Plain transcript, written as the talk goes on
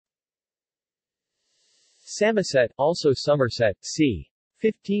Samoset, also Somerset, c.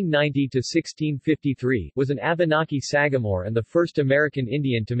 1590–1653, was an Abenaki sagamore and the first American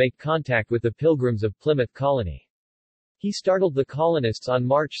Indian to make contact with the Pilgrims of Plymouth Colony. He startled the colonists on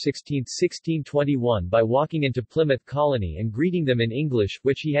March 16, 1621 by walking into Plymouth Colony and greeting them in English,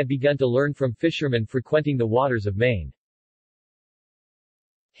 which he had begun to learn from fishermen frequenting the waters of Maine.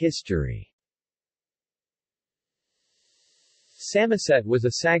 History. Samoset was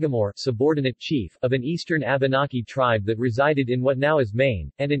a sagamore subordinate chief of an eastern Abenaki tribe that resided in what now is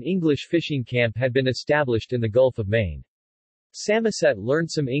Maine, and an English fishing camp had been established in the Gulf of Maine. Samoset learned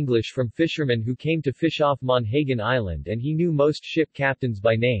some English from fishermen who came to fish off Monhegan Island, and he knew most ship captains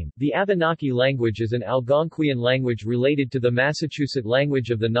by name. The Abenaki language is an Algonquian language related to the Massachusetts language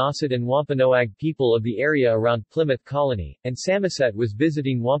of the Nauset and Wampanoag people of the area around Plymouth Colony, and Samoset was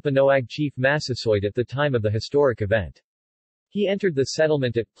visiting Wampanoag chief Massasoit at the time of the historic event. He entered the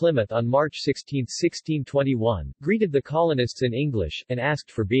settlement at Plymouth on March 16, 1621, greeted the colonists in English, and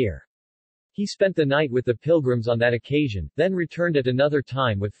asked for beer. He spent the night with the Pilgrims on that occasion, then returned at another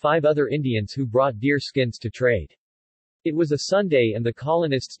time with 5 other Indians who brought deer skins to trade. It was a Sunday and the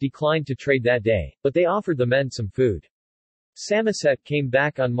colonists declined to trade that day, but they offered the men some food. Samoset came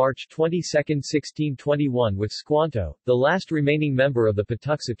back on March 22, 1621 with Squanto, the last remaining member of the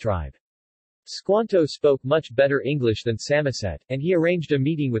Patuxet tribe. Squanto spoke much better English than Samoset, and he arranged a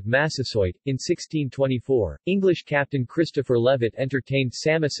meeting with Massasoit. In 1624, English Captain Christopher Leavitt entertained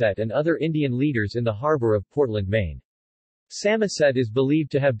Samoset and other Indian leaders in the harbor of Portland, Maine. Samoset is believed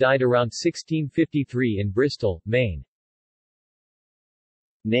to have died around 1653 in Bristol, Maine.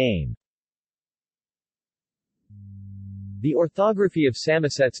 Name. The orthography of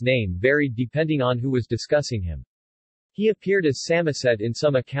Samoset's name varied depending on who was discussing him. He appeared as Samoset in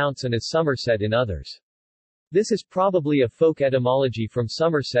some accounts and as Somerset in others. This is probably a folk etymology from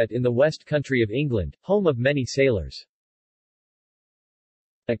Somerset in the West Country of England, home of many sailors.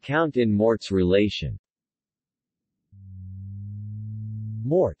 Account in Mort's relation.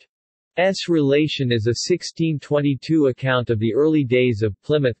 Mort's relation is a 1622 account of the early days of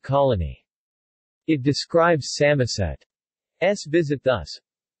Plymouth Colony. It describes Samoset's visit thus.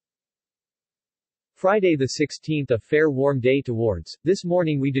 Friday the 16th, a fair warm day towards. This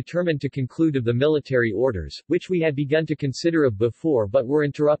morning we determined to conclude of the military orders, which we had begun to consider of before but were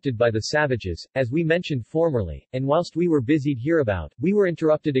interrupted by the savages, as we mentioned formerly, and whilst we were busied hereabout, we were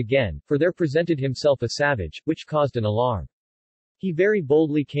interrupted again, for there presented himself a savage, which caused an alarm. He very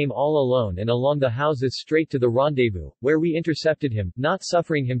boldly came all alone and along the houses straight to the rendezvous, where we intercepted him, not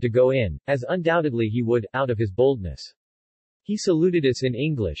suffering him to go in, as undoubtedly he would, out of his boldness. He saluted us in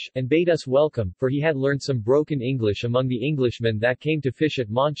English, and bade us welcome, for he had learned some broken English among the Englishmen that came to fish at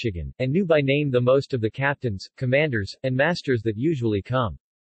Monhegan, and knew by name the most of the captains, commanders, and masters that usually come.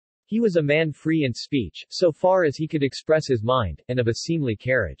 He was a man free in speech, so far as he could express his mind, and of a seemly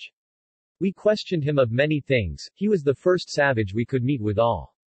carriage. We questioned him of many things. He was the first savage we could meet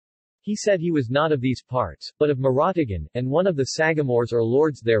withal. He said he was not of these parts, but of Maratagan, and one of the sagamores or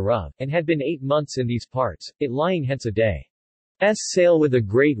lords thereof, and had been 8 months in these parts, it lying hence a day. Sail with a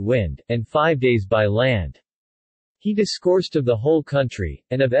great wind, and 5 days by land. He discoursed of the whole country,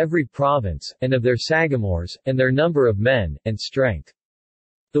 and of every province, and of their sagamores, and their number of men, and strength.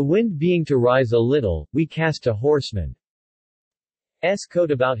 The wind being to rise a little, we cast a horseman's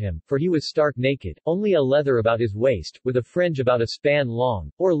coat about him, for he was stark naked, only a leather about his waist, with a fringe about a span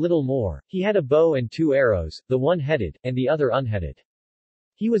long, or a little more. He had a bow and 2 arrows, the one headed, and the other unheaded.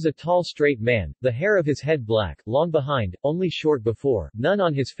 He was a tall straight man, the hair of his head black, long behind, only short before, none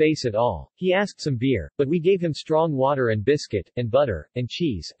on his face at all. He asked some beer, but we gave him strong water and biscuit, and butter, and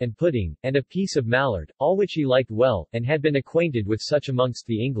cheese, and pudding, and a piece of mallard, all which he liked well, and had been acquainted with such amongst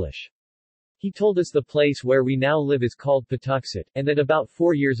the English. He told us the place where we now live is called Patuxet, and that about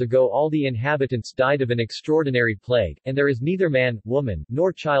 4 years ago all the inhabitants died of an extraordinary plague, and there is neither man, woman,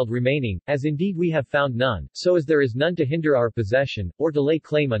 nor child remaining, as indeed we have found none, so as there is none to hinder our possession, or to lay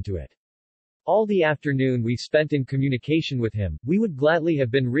claim unto it. All the afternoon we spent in communication with him. We would gladly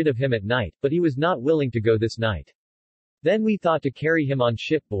have been rid of him at night, but he was not willing to go this night. Then we thought to carry him on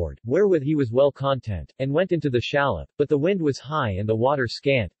shipboard, wherewith he was well content, and went into the shallop, but the wind was high and the water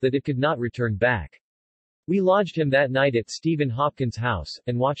scant, that it could not return back. We lodged him that night at Stephen Hopkins' house,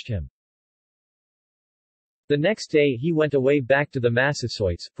 and watched him. The next day he went away back to the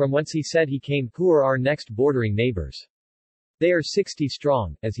Massasoits, from whence he said he came, who are our next bordering neighbors. They are 60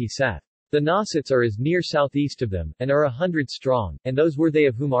 strong, as he saith. The Nausets are as near southeast of them, and are 100 strong, and those were they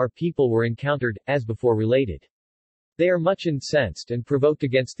of whom our people were encountered, as before related. They are much incensed and provoked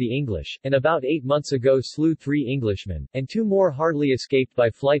against the English, and about 8 months ago slew 3 Englishmen, and 2 more hardly escaped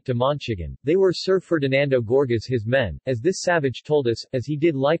by flight to Montchigan. They were Sir Ferdinando Gorges his men, as this savage told us, as he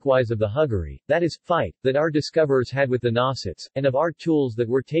did likewise of the Huggery, that is, fight, that our discoverers had with the Nausets, and of our tools that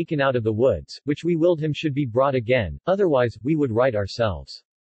were taken out of the woods, which we willed him should be brought again, otherwise, we would right ourselves.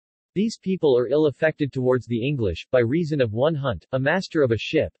 These people are ill affected towards the English, by reason of one Hunt, a master of a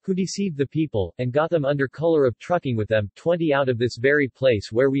ship, who deceived the people, and got them under colour of trucking with them, 20 out of this very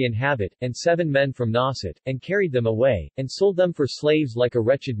place where we inhabit, and 7 men from Nauset, and carried them away, and sold them for slaves like a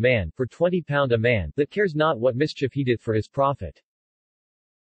wretched man, for £20 a man, that cares not what mischief he doth for his profit.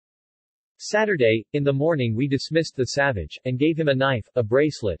 Saturday, in the morning we dismissed the savage, and gave him a knife, a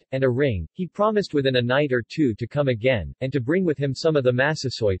bracelet, and a ring. He promised within a night or 2 to come again, and to bring with him some of the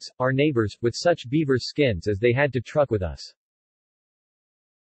Massasoits, our neighbors, with such beavers' skins as they had to truck with us.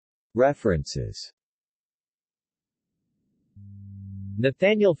 References.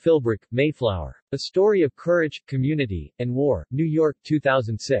 Nathaniel Philbrick, Mayflower. A Story of Courage, Community, and War, New York,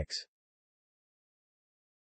 2006.